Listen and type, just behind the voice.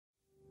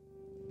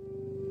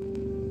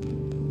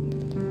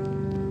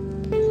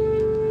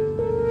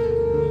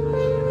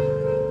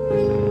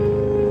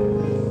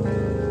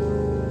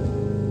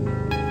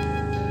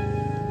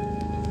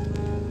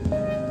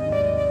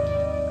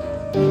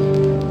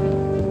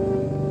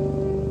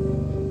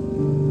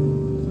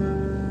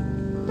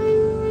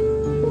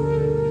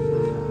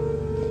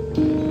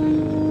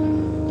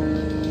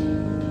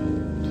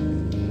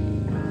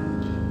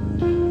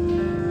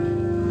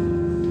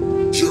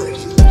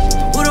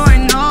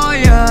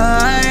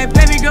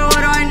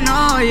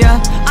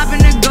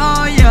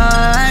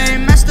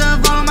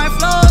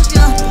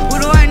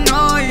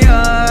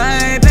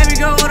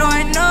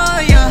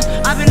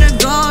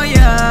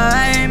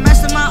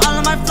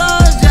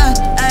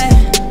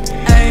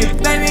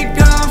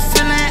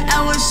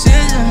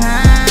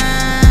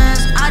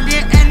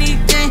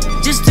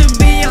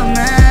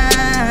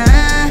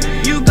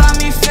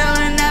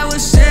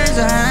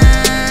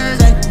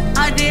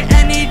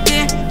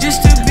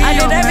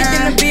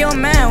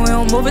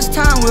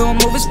we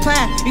won't move as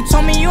planned. You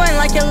told me you ain't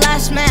like your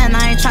last man.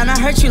 I ain't tryna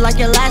hurt you like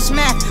your last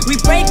man. We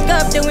break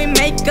up, then we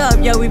make up.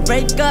 Yeah, we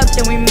break up,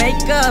 then we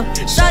make up.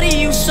 Shawty,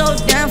 you so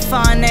damn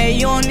fine, eh?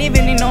 You don't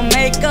even need no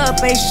makeup.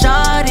 Hey,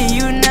 shawty,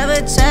 you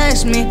never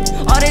text me.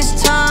 All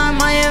this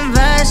time I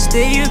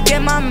invested, you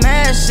get my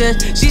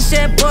message. She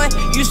said, boy,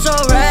 you so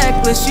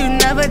reckless, you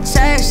never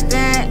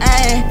texting,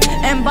 ayy.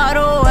 And by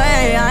the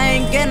way, I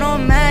ain't get no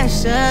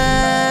message,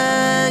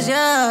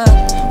 yeah.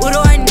 What do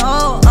I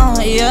know?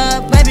 Yeah,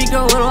 baby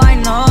girl, what do I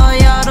know?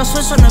 Yeah, don't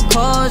switch on the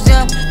calls,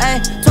 yeah.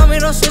 Ayy, told me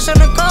don't switch on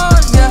the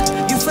calls, yeah.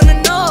 You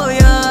finna know,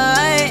 yeah.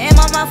 Ayy, in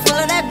my mouth full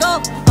of that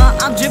gold.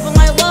 I'm dripping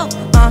like whoa,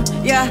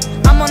 yeah.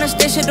 I'm on the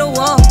stage at the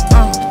wall,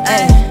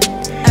 ayy.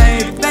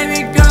 Ayy,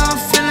 baby girl, I'm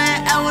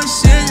feeling out with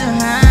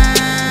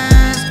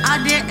Scissorhands. I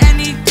did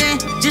anything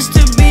just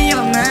to be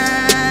your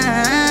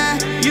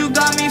man. You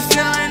got me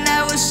feeling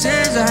out with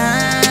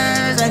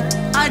Scissorhands. Ayy,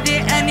 I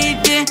did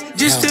anything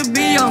just to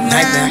be your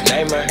man.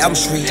 Nightmare, Elm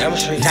Street,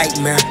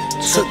 nightmare.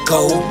 Took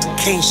gold,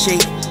 can't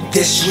shake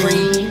this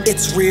dream.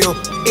 It's real,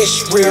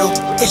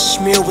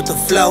 Ishmael with the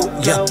flow,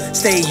 yeah.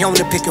 Stay on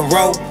the pick and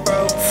roll.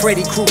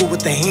 Freddy Krueger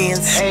with the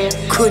hands.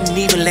 Couldn't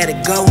even let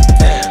it go,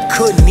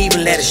 couldn't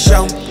even let it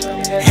show.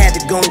 Had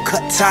to go and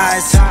cut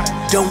ties,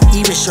 don't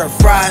even share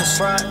fries.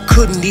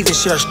 Couldn't even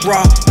share a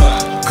straw.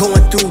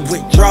 Going through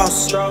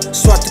withdrawals,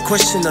 start to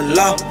question the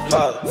law.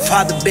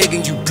 Father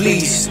begging you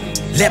please,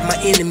 let my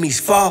enemies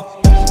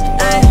fall.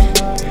 Ay,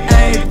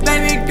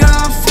 baby